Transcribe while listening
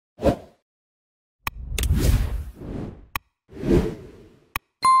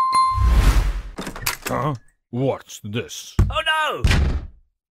Huh? What's this? Oh no!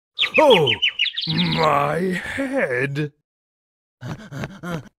 Oh, my head!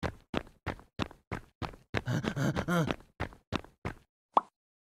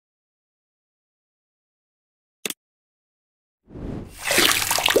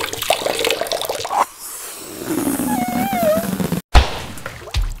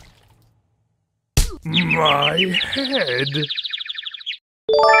 My head!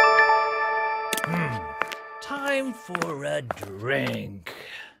 Time for a drink.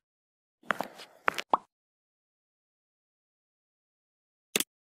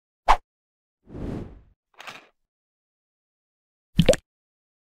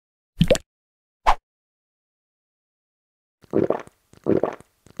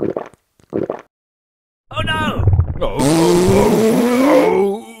 Oh no! Oh.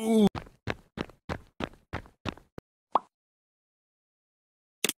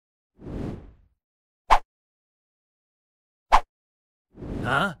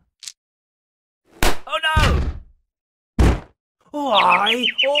 Huh? Oh no! Why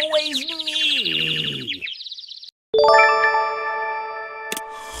always me?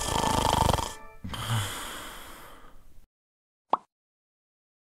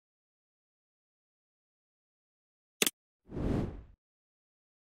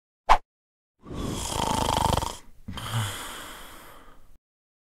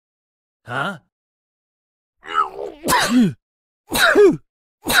 Huh?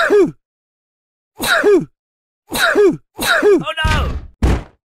 Oh no!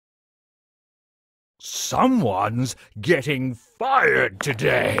 Someone's getting fired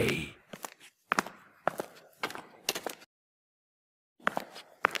today.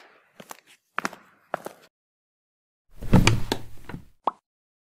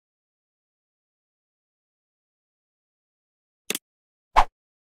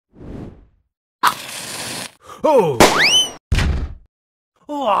 Oh!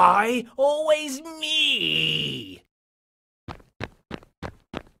 Why always me?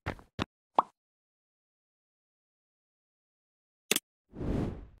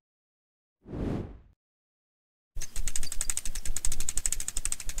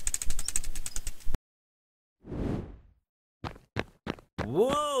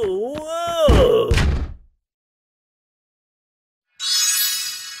 Whoa, whoa!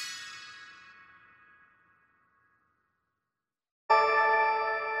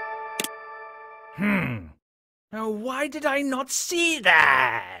 Now why did I not see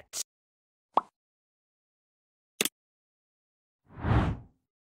that?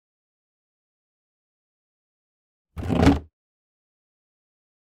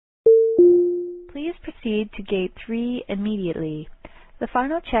 Please proceed to Gate 3 immediately. The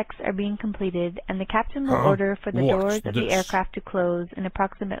final checks are being completed and the captain will order for the What's doors of the this? aircraft to close in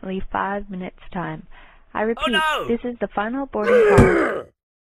approximately 5 minutes' time. I repeat, no! this is the final boarding call.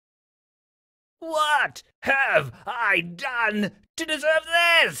 What have I done to deserve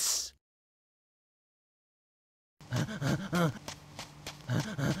this?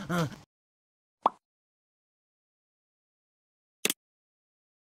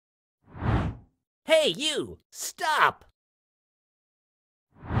 Hey, you! Stop!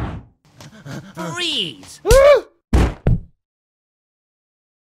 Freeze!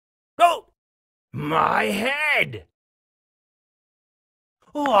 Oh! My head!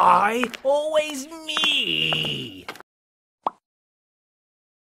 Why always me?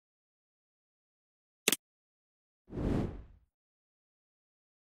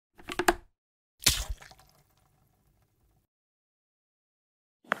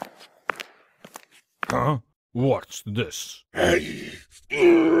 Huh? What's this?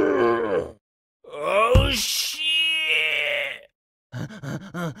 Oh, shit!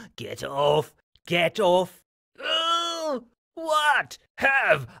 Get off! Get off! Oh, what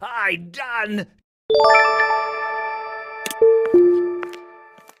have I done?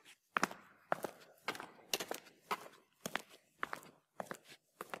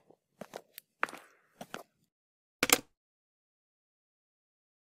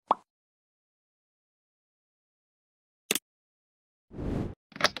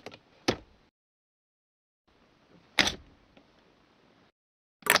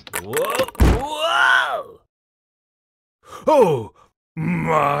 Whoa! Whoa! Oh,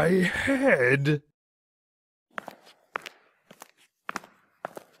 my head!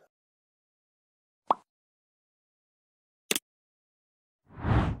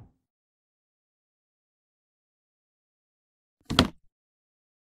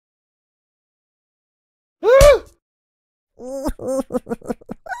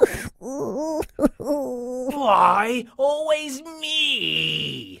 Why always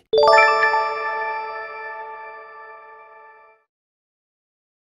me?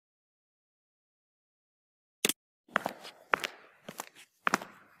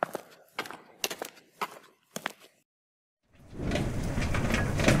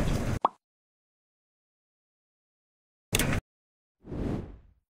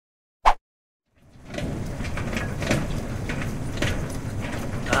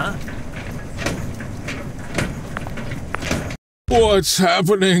 What's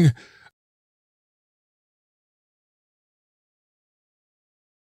happening?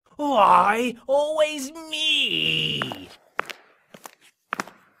 Why always me?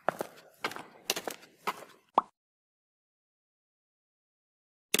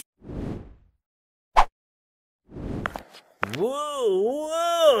 Whoa,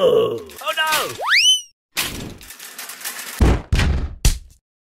 whoa! Oh no!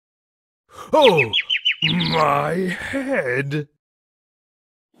 Oh, my head!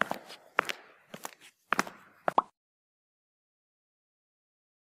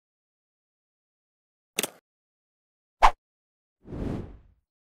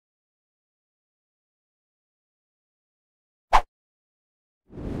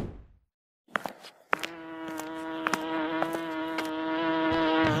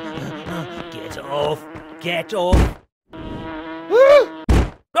 Get off! Get off! Ah! Oh!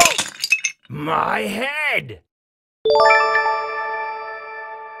 My head!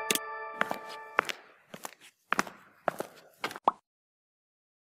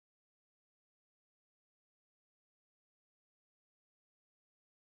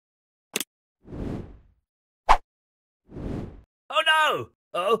 Oh no!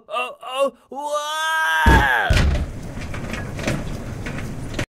 Oh, whoa!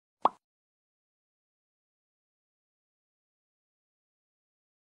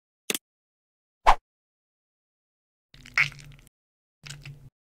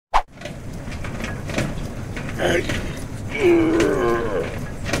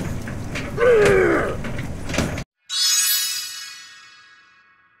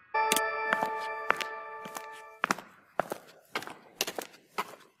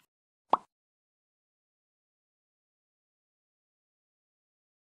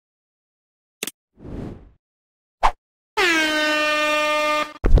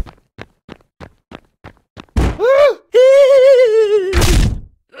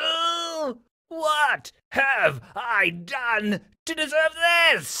 Oh, what have I done to deserve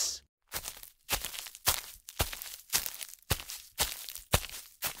this?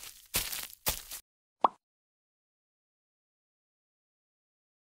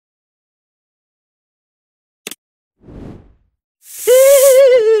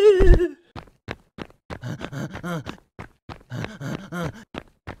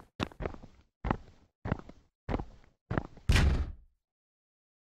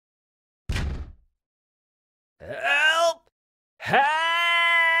 Help!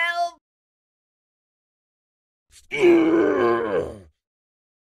 Help!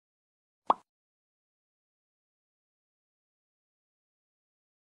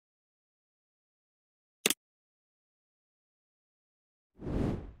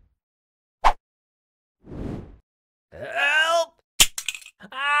 Help!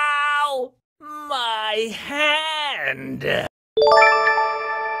 Ow! My hand!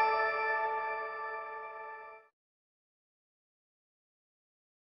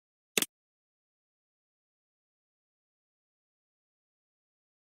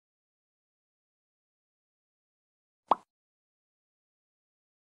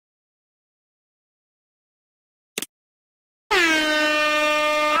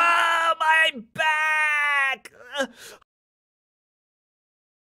 Ah, my back!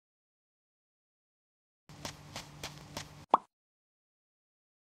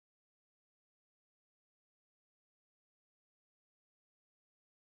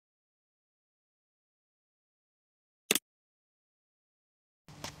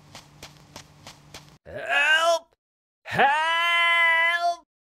 Help! Help!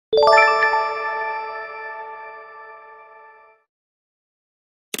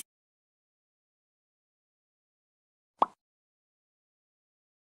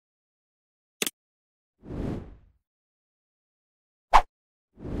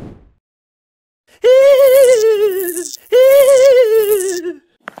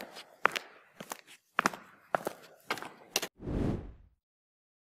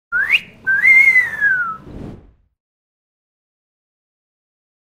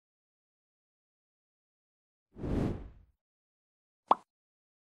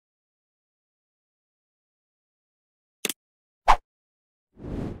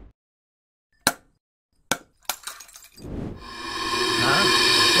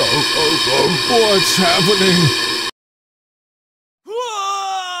 What's happening?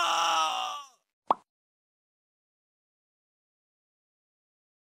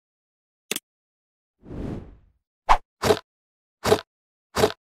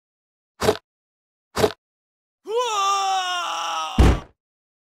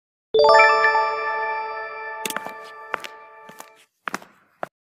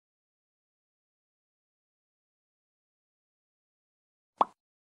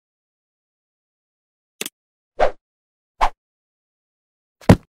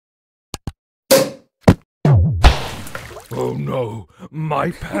 no,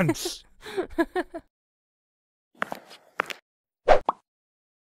 my pants!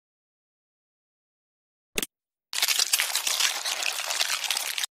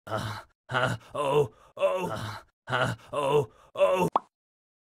 Oh, oh.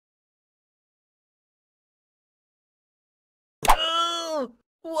 Oh,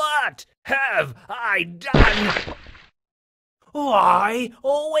 what have I done? Why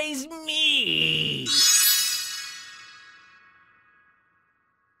always me?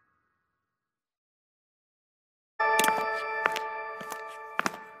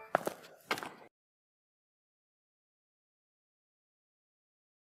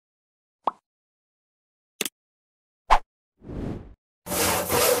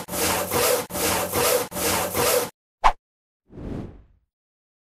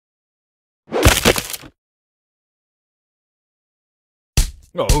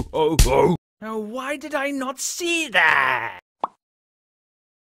 Oh! Oh, why did I not see that?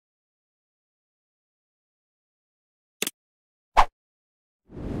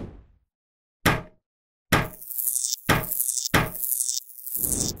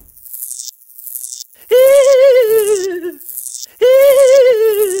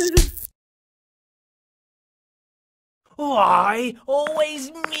 Why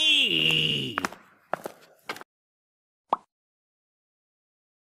always me?